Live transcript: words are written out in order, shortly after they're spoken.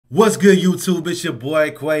What's good, YouTube? It's your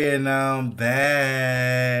boy QUAE, and I'm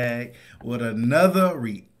back with another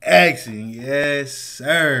reaction. Yes,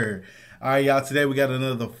 sir. All right, y'all. Today we got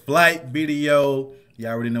another flight video.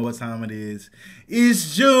 Y'all already know what time it is.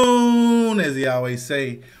 It's June, as he always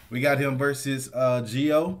say. We got him versus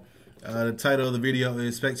Geo. The title of the video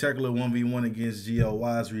is Spectacular 1v1 against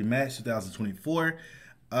QUAE's Rematch 2024.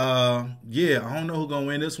 Yeah, I don't know who's gonna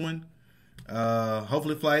win this one.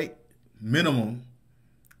 Hopefully, flight minimum.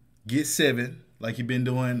 Get 7 like you've been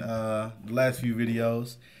doing the last few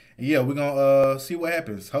videos. And yeah, we're gonna see what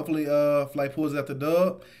happens. Hopefully Flight pulls out the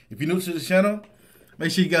dub. If you're new to the channel,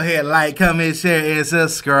 make sure you go ahead, like, comment, share, and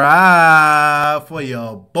subscribe for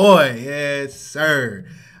your boy. Yes, sir.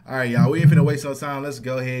 All right, y'all, we ain't finna waste no time. Let's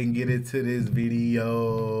go ahead and get into this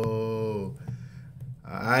video. All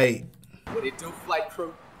right. What it do, flight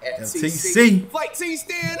crew? FTC. Flight team,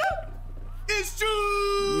 stand up. It's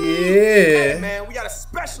June. Yeah. Hey, man, we got a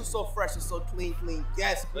special so fresh and so clean.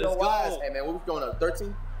 Yes, you know why? Hey, man, what we going on,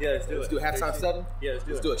 13? Yeah, let's do it. Let's do halftime 7? Yeah, let's do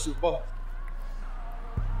it. Let's do it. Shoot ball.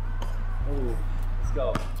 Ooh, let's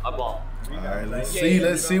go. I ball. All right, let's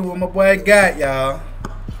see what my boy got, y'all.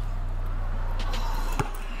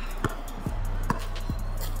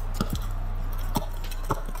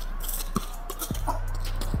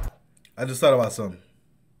 I just thought about something.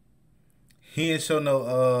 He ain't show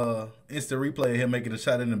no instant replay of him making a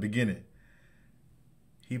shot in the beginning.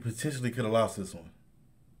 He potentially could have lost this one.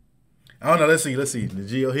 I don't know. Let's see. The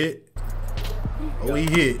Geo hit. Oh, he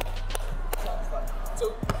hit.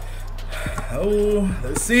 Oh,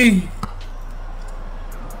 let's see.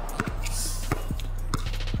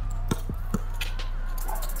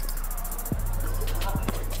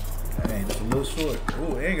 Dang, just a little short.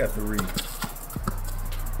 Oh, ain't got the read.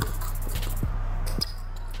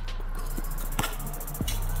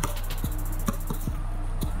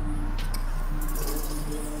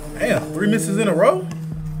 Damn, 3 misses in a row?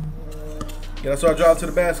 Yeah, that's why I drive to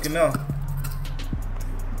the basket now.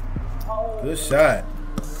 Good shot.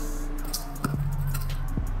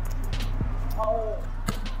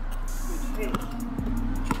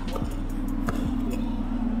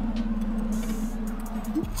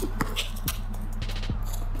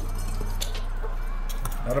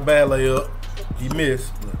 Not a bad layup. He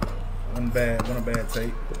missed, but one bad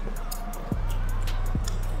take.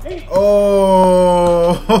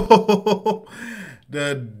 Oh,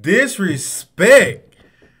 the disrespect.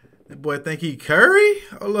 That boy think he Curry?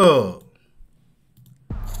 Hold up.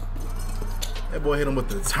 That boy hit him with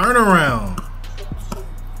the turnaround.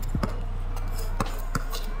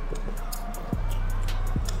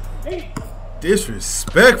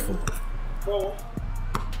 Disrespectful.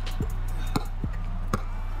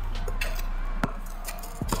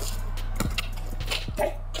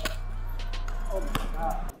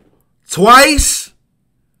 Twice.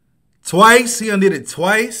 He undid it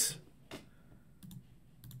twice.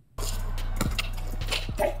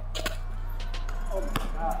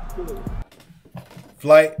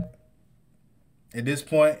 Flight, at this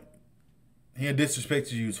point, he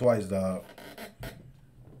disrespected you twice, dog.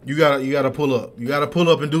 You gotta pull up. You gotta pull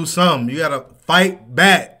up and do something. You gotta fight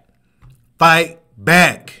back. Fight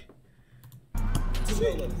back.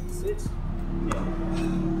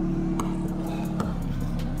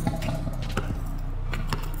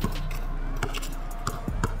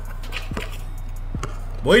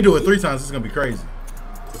 Boy, you do it 3 times, it's gonna be crazy.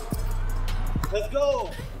 Let's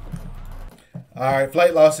go. All right,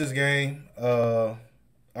 Flight lost this game. I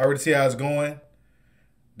already see how it's going.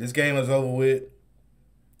 This game is over with.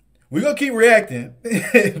 We're gonna keep reacting,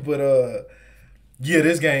 but yeah,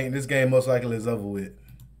 this game most likely is over with.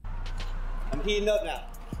 I'm heating up now.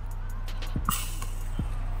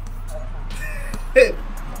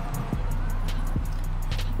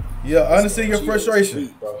 Yeah, I understand your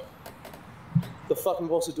frustration. The fuck am I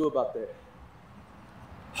supposed to do about that?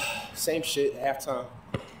 Same shit, halftime.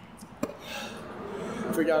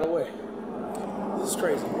 Figure out a way. This is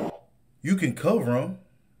crazy, man. You can cover him.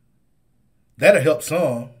 That'll help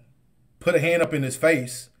some. Put a hand up in his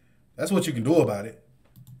face. That's what you can do about it.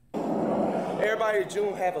 Everybody in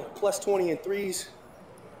June have a +20 in threes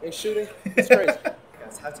and shooting. It's crazy.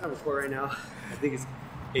 Guys, halftime report right now. I think it's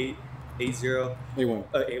 8-0. 8-1.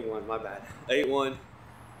 8-1, my bad. 8-1.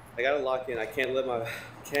 I gotta lock in. I can't let I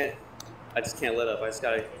just can't let up. I just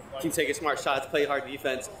gotta keep taking smart shots, play hard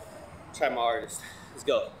defense, try my hardest. Let's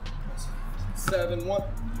go. 7-1.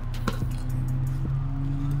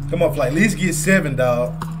 Come on, Flight. At least get 7,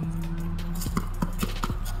 dog.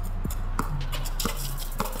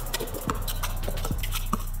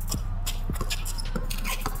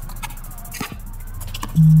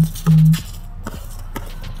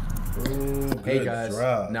 Hey guys,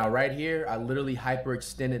 job. Now right here, I literally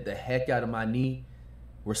hyperextended the heck out of my knee.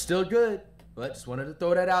 We're still good, but just wanted to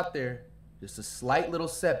throw that out there. Just a slight little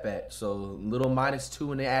setback, so little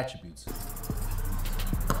 -2 in the attributes.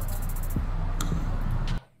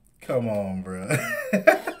 Come on, bro.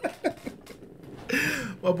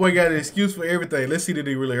 My boy got an excuse for everything. Let's see that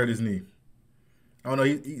he really hurt his knee. I don't know.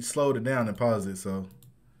 He slowed it down and paused it, so.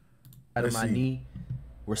 Out of my knee.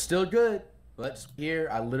 We're still good, but here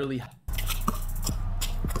I literally.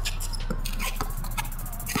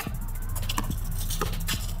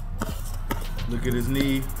 Look at his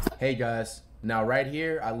knee. Hey guys, now right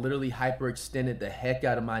here, I literally hyperextended the heck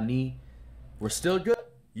out of my knee. We're still good.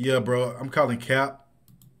 Yeah, bro. I'm calling cap.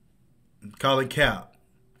 I'm calling cap.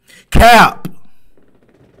 Cap!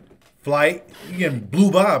 Flight. You getting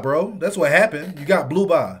blew by, bro. That's what happened. You got blew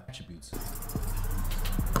by. Attributes.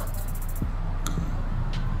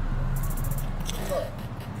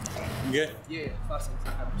 You good? Yeah,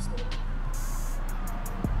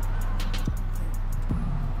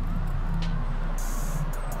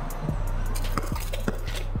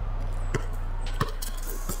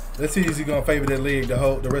 Let's see if he's gonna favor that leg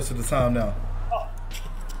the rest of the time now.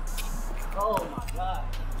 Oh my God.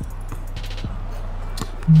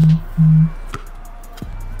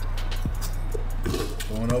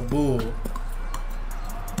 Going up bull.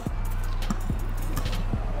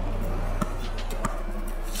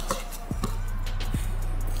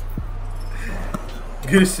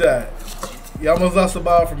 Good shot. You almost lost the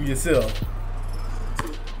ball from yourself.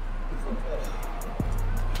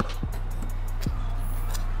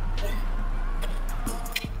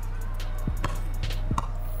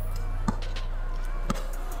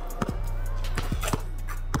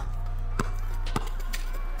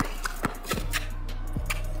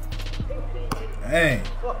 Dang.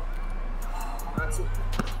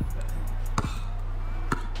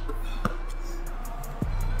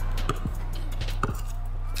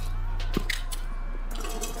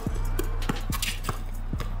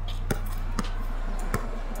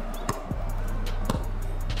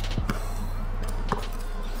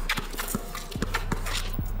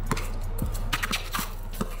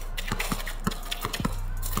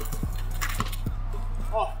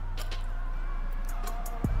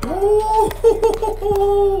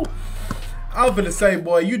 Ooh. I was gonna say,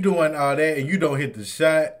 boy, you doing all that and you don't hit the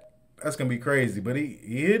shot. That's gonna be crazy, but he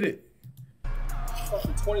hit it.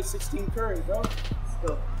 Fucking 2016 Curry, bro.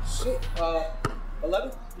 So, shit.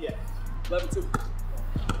 11? Yeah. 11-2.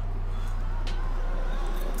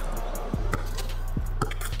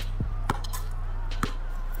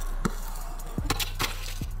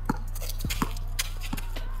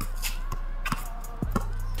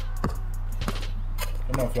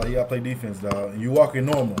 Come on, Fly. You gotta play defense, dog. And you walking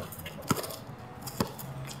normal.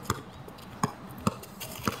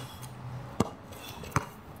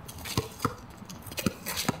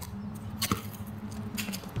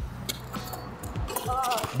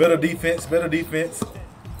 Better defense, better defense.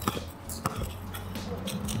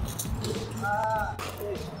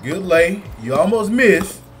 Good lay. You almost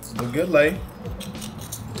missed, but good lay.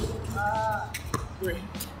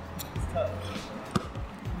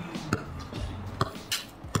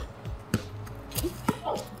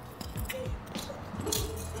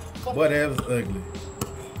 Boy, that was ugly.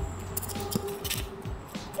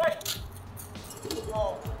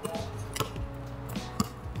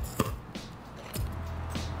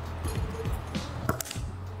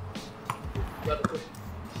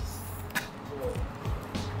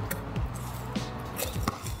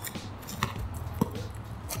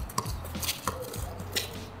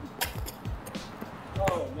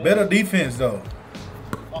 Better defense, though.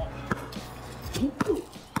 You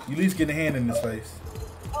at least get a hand in his face.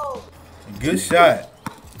 Good shot.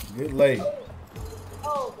 Good lay.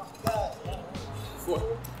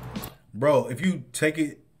 Bro, if you take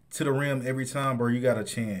it to the rim every time, bro, you got a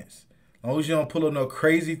chance. As long as you don't pull up no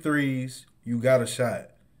crazy threes, you got a shot.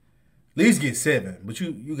 At least get 7, but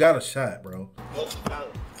you got a shot, bro.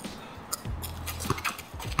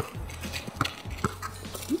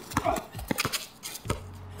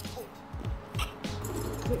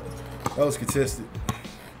 That was contested.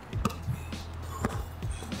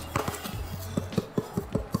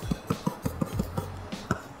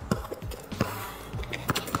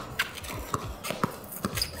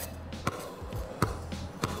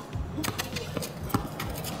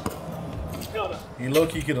 He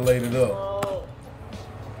low-key could have laid it up.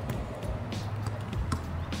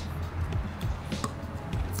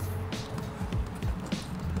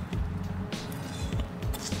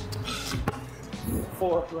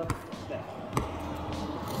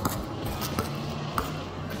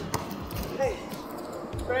 Hey,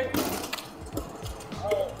 Craig.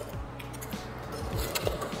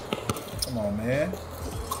 on, man.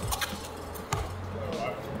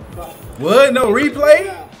 What? No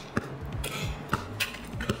replay?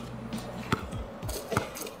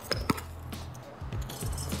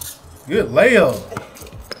 Good layup.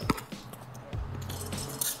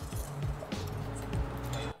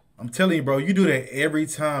 I'm telling you, bro, you do that every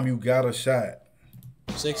time you got a shot.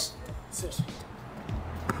 6.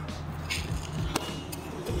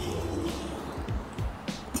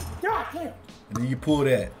 And then you pull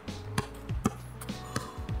that.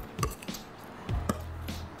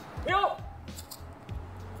 Yo!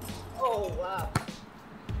 Oh, wow.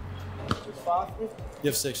 5? You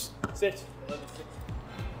have 6. 6. 11,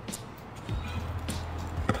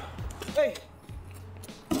 6. Hey!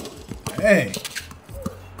 Dang.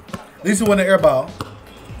 At least you won the air ball.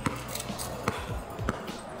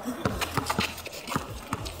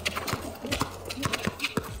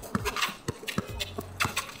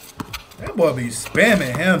 That boy be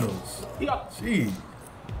spamming handles. Gee.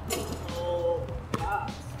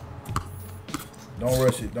 Don't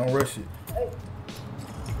rush it. Don't rush it.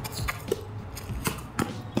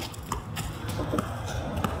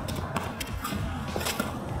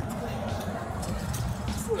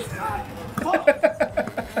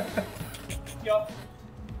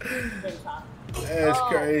 That's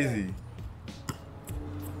crazy.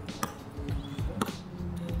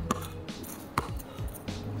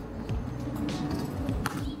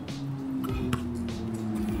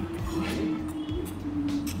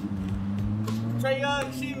 Trey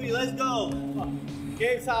Young, Shiwi, let's go.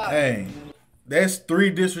 Game time. Hey, that's 3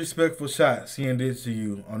 disrespectful shots he did to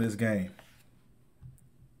you on this game.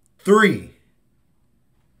 3.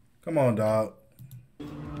 Come on, dog.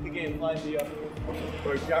 The game flies you up.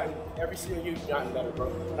 Every single you've gotten better,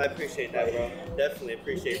 bro. I appreciate that, bro. Definitely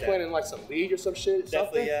appreciate You that. playing in like some league or some shit?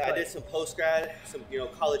 Definitely, something? yeah. I Like, did some post grad, some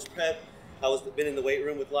college prep. Been in the weight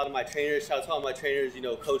room with a lot of my trainers. Shout out to all my trainers,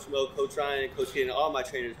 Coach Mo, Coach Ryan, Coach Keenan, all my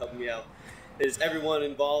trainers helping me out. There's everyone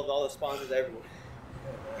involved, all the sponsors, everyone.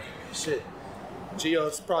 Shit. Gio,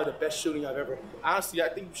 it's probably the best shooting I've ever. Honestly, I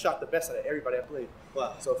think you shot the best out of everybody I played.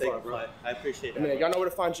 Wow, So thank far, you, bro. Fly. I appreciate that. Man, y'all know where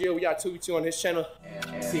to find Gio. We got 2v2 on his channel.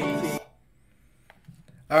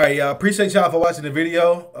 All right, y'all. Appreciate y'all for watching the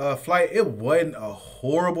video. Flight, it wasn't a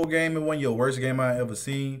horrible game. It wasn't your worst game I ever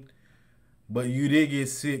seen. But you did get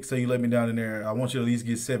 6, so you let me down in there. I want you to at least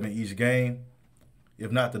get 7 each game,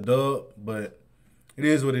 if not the dub. But it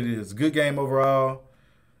is what it is. Good game overall.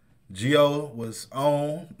 Gio was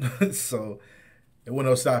on, so it wasn't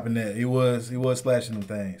no stopping that. He was splashing them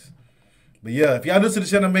things. But yeah, if y'all new to the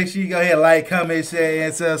channel, make sure you go ahead, like, comment, share,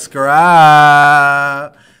 and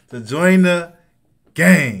subscribe to join the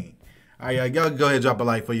gang. All right, y'all go ahead and drop a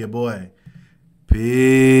like for your boy.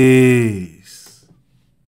 Peace.